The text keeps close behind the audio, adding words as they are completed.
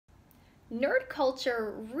Nerd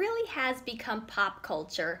culture really has become pop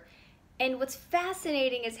culture. And what's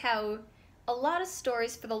fascinating is how a lot of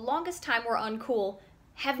stories for the longest time were uncool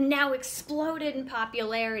have now exploded in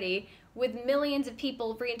popularity with millions of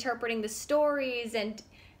people reinterpreting the stories and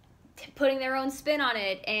putting their own spin on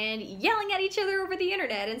it and yelling at each other over the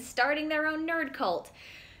internet and starting their own nerd cult.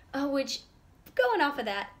 Which, going off of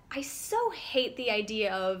that, I so hate the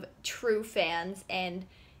idea of true fans, and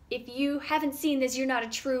if you haven't seen this, you're not a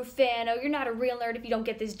true fan. Oh, you're not a real nerd if you don't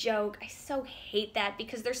get this joke. I so hate that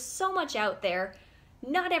because there's so much out there.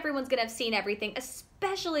 Not everyone's gonna have seen everything,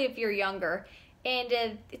 especially if you're younger.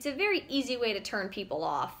 And it's a very easy way to turn people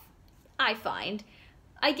off, I find.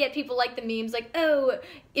 I get people like the memes like, oh,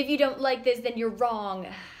 if you don't like this, then you're wrong.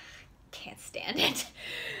 Can't stand it.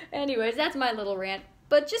 Anyways, that's my little rant.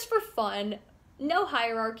 But just for fun, no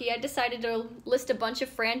hierarchy, I decided to list a bunch of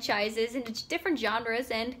franchises into different genres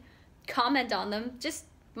and comment on them. Just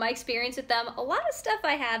my experience with them. A lot of stuff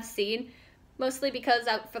I have seen, mostly because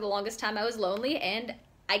for the longest time I was lonely and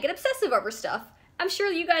I get obsessive over stuff. I'm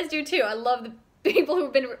sure you guys do too. I love the people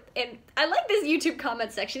who've been, and I like this YouTube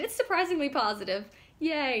comment section. It's surprisingly positive.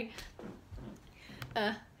 Yay.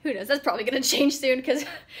 Who knows? That's probably gonna change soon because,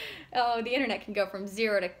 oh, the internet can go from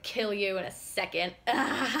 0 to kill you in a second.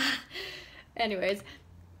 Anyways,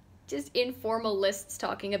 just informal lists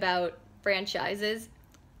talking about franchises.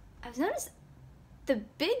 I've noticed the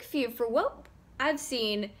big few, for what I've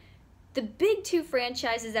seen, the big two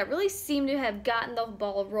franchises that really seem to have gotten the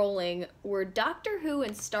ball rolling were Doctor Who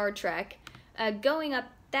and Star Trek. Going up,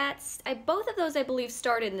 both of those I believe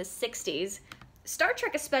started in the 60s. Star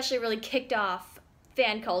Trek especially really kicked off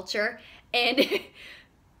fan culture and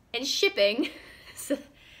and shipping. So,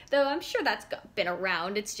 though I'm sure that's been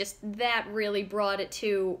around, it's just that really brought it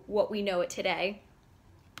to what we know it today.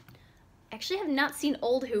 I actually have not seen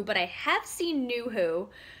Old Who, but I have seen New Who.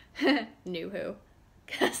 New Who.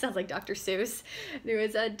 Sounds like Dr. Seuss.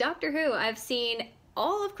 Anyways, Doctor Who, I've seen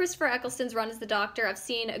all of Christopher Eccleston's run as the Doctor. I've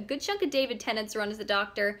seen a good chunk of David Tennant's run as the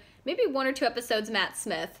Doctor. Maybe 1 or 2 episodes Matt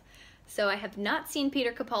Smith. So I have not seen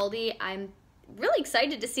Peter Capaldi. I'm really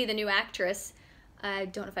excited to see the new actress. I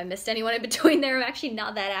don't know if I missed anyone in between there. I'm actually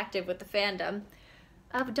not that active with the fandom.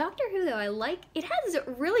 Doctor Who, though, it has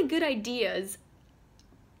really good ideas,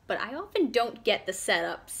 but I often don't get the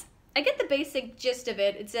setups. I get the basic gist of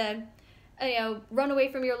it. It's run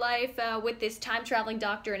away from your life with this time-traveling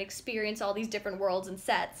doctor and experience all these different worlds and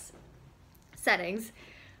settings,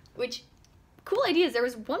 which, cool ideas. There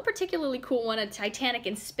was one particularly cool one, a Titanic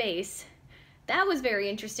in space. That was very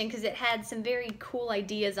interesting because it had some very cool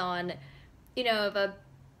ideas on,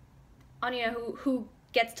 who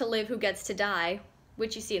gets to live, who gets to die,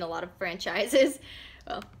 which you see in a lot of franchises.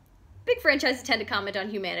 Well, big franchises tend to comment on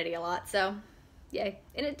humanity a lot, so yeah,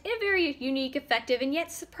 in a very unique, effective, and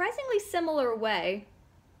yet surprisingly similar way.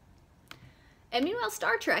 And meanwhile,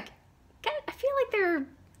 Star Trek, I feel like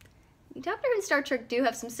Doctor Who and Star Trek do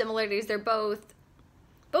have some similarities. They're both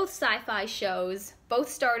sci-fi shows, both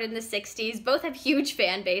started in the 60s, both have huge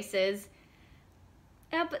fan bases,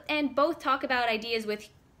 and both talk about ideas with,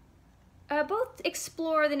 both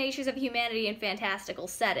explore the natures of humanity in fantastical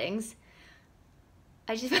settings.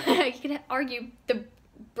 You can argue the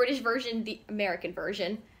British version, the American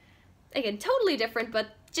version. Again, totally different, but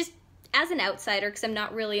just as an outsider, because I'm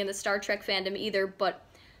not really in the Star Trek fandom either, but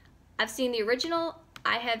I've seen the original,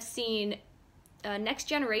 I have seen Next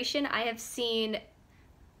Generation, I have seen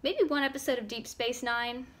maybe 1 episode of Deep Space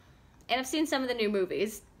Nine, and I've seen some of the new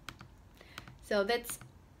movies. So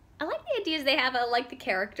I like the ideas they have, I like the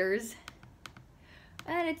characters.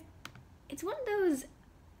 And it's one of those,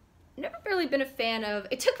 never really been a fan of.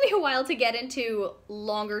 It took me a while to get into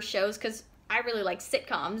longer shows because I really like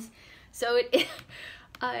sitcoms. So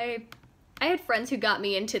I had friends who got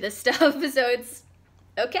me into this stuff, so it's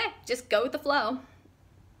okay, just go with the flow.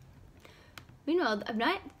 Meanwhile,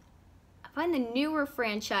 I find the newer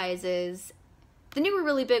franchises, the newer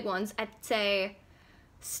really big ones, I'd say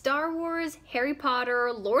Star Wars, Harry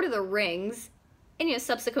Potter, Lord of the Rings, and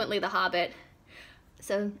subsequently The Hobbit.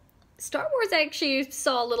 So Star Wars I actually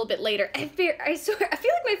saw a little bit later. I feel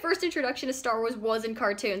like my first introduction to Star Wars was in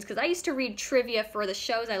cartoons, because I used to read trivia for the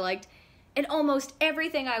shows I liked, and almost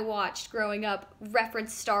everything I watched growing up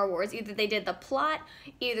referenced Star Wars. Either they did the plot,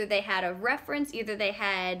 either they had a reference, either they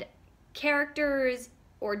had characters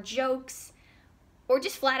or jokes, or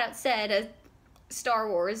just flat out said Star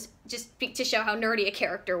Wars, just to show how nerdy a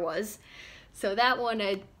character was. So that one,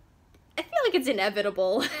 I feel like it's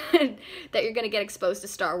inevitable that you're going to get exposed to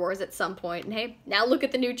Star Wars at some point. And hey, now look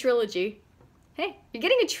at the new trilogy. Hey, you're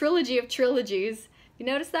getting a trilogy of trilogies. You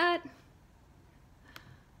notice that?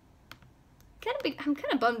 I'm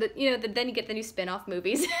kind of bummed that, that then you get the new spin-off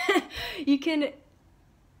movies. You can,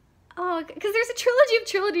 because there's a trilogy of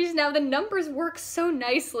trilogies now. The numbers work so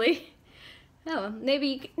nicely. Oh, maybe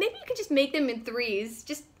you could just make them in threes.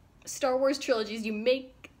 Just Star Wars trilogies.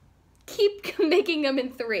 Keep making them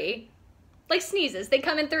in three. Like Sneezes, they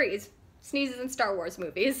come in threes. Sneezes in Star Wars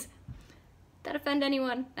movies. That offend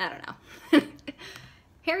anyone? I don't know.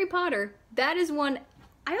 Harry Potter, that is one.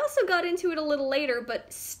 I also got into it a little later,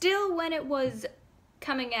 but still when it was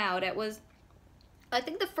coming out, I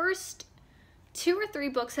think the first 2 or 3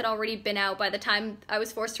 books had already been out by the time I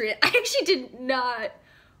was forced to read it. I actually did not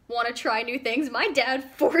want to try new things. My dad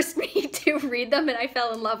forced me to read them, and I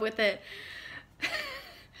fell in love with it.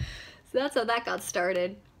 So that's how that got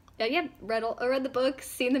started. Yeah, I read the books,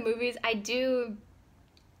 seen the movies. I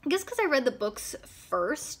guess because I read the books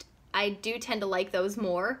first, I do tend to like those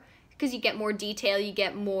more, because you get more detail, you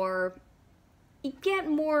get more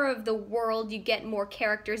of the world, you get more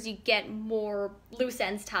characters, you get more loose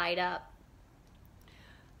ends tied up.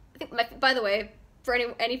 I think, by the way, for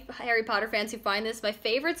any Harry Potter fans who find this, my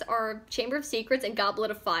favorites are Chamber of Secrets and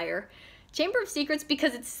Goblet of Fire. Chamber of Secrets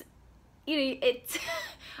because it's,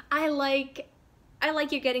 I like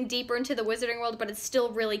you getting deeper into the wizarding world, but it's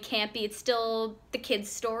still really campy. It's still the kid's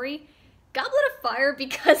story. Goblet of Fire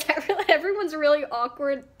because everyone's really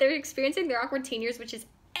awkward. They're experiencing their awkward teen years, which is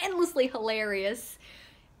endlessly hilarious.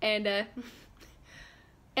 And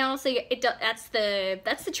honestly, that's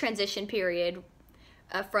the transition period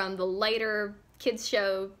from the lighter kids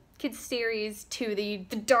series to the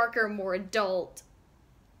darker, more adult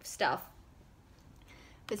stuff.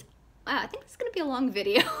 I think it's going to be a long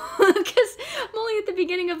video because I'm only at the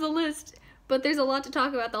beginning of the list, but there's a lot to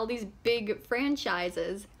talk about, all these big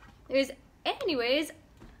franchises. Anyways,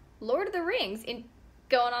 Lord of the Rings,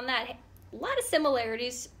 going on that, a lot of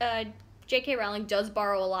similarities. J.K. Rowling does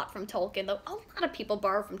borrow a lot from Tolkien, though a lot of people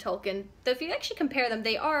borrow from Tolkien. Though if you actually compare them,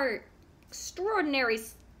 they are extraordinarily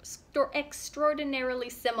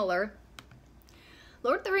similar.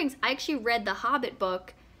 Lord of the Rings, I actually read the Hobbit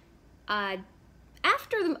book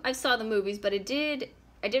after I saw the movies, but I did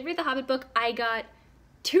read the Hobbit book. I got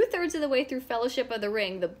 2/3 of the way through Fellowship of the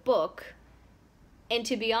Ring, the book, and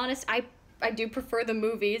to be honest, I do prefer the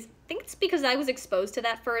movies. I think it's because I was exposed to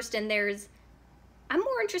that first, and I'm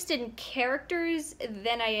more interested in characters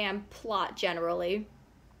than I am plot generally.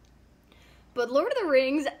 But Lord of the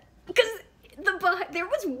Rings, because there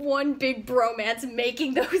was one big bromance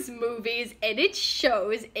making those movies, and it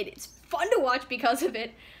shows, and it's fun to watch because of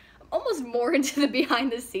it. Almost more into the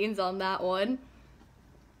behind the scenes on that one.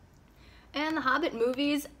 And the Hobbit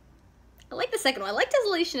movies, I like the second one. I like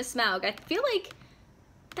Desolation of Smaug. I feel like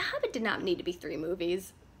the Hobbit did not need to be 3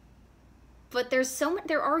 movies. But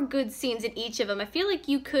there are good scenes in each of them. I feel like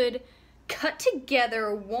you could cut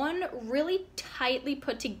together one really tightly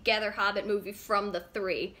put together Hobbit movie from the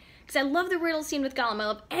 3. Because I love the riddle scene with Gollum. I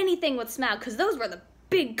love anything with Smaug, because those were the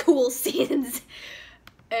big cool scenes.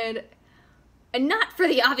 And not for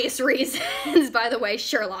the obvious reasons, by the way,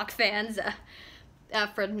 Sherlock fans.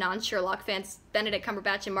 For non-Sherlock fans, Benedict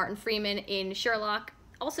Cumberbatch and Martin Freeman in Sherlock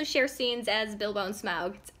also share scenes as Bilbo and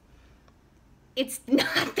Smaug. It's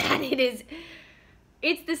not that,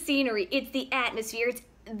 it's the scenery, it's the atmosphere,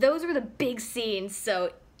 those are the big scenes,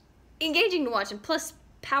 so engaging to watch, and plus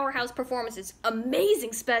powerhouse performances,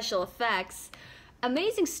 amazing special effects,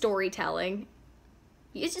 amazing storytelling.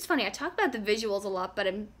 It's just funny, I talk about the visuals a lot, but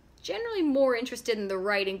I'm generally more interested in the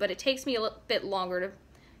writing, but it takes me a little bit longer to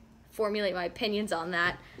formulate my opinions on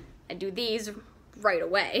that. I do these right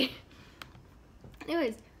away.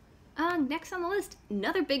 Anyways, next on the list,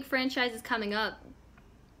 another big franchise is coming up.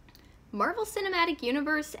 Marvel Cinematic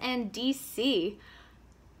Universe and DC.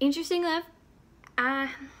 Interesting enough,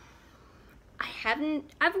 I've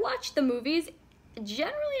watched the movies.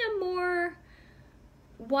 Generally, I'm more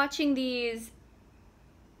watching these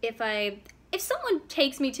if someone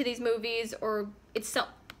takes me to these movies, or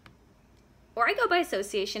I go by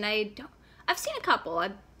association. I've seen a couple,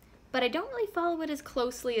 but I don't really follow it as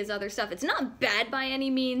closely as other stuff. It's not bad by any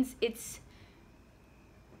means. It's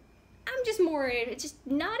just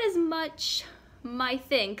not as much my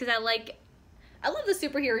thing, because I love the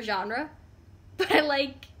superhero genre, but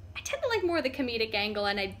I tend to like more of the comedic angle,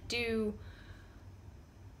 and I've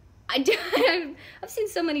seen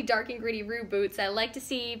so many dark and gritty reboots. I like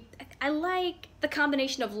the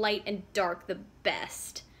combination of light and dark the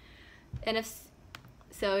best. And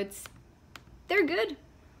they're good.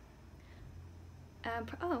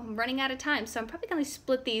 I'm running out of time, so I'm probably going to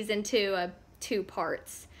split these into 2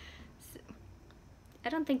 parts. So, I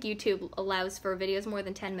don't think YouTube allows for videos more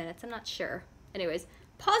than 10 minutes. I'm not sure. Anyways,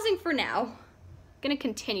 pausing for now. Gonna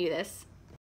continue this.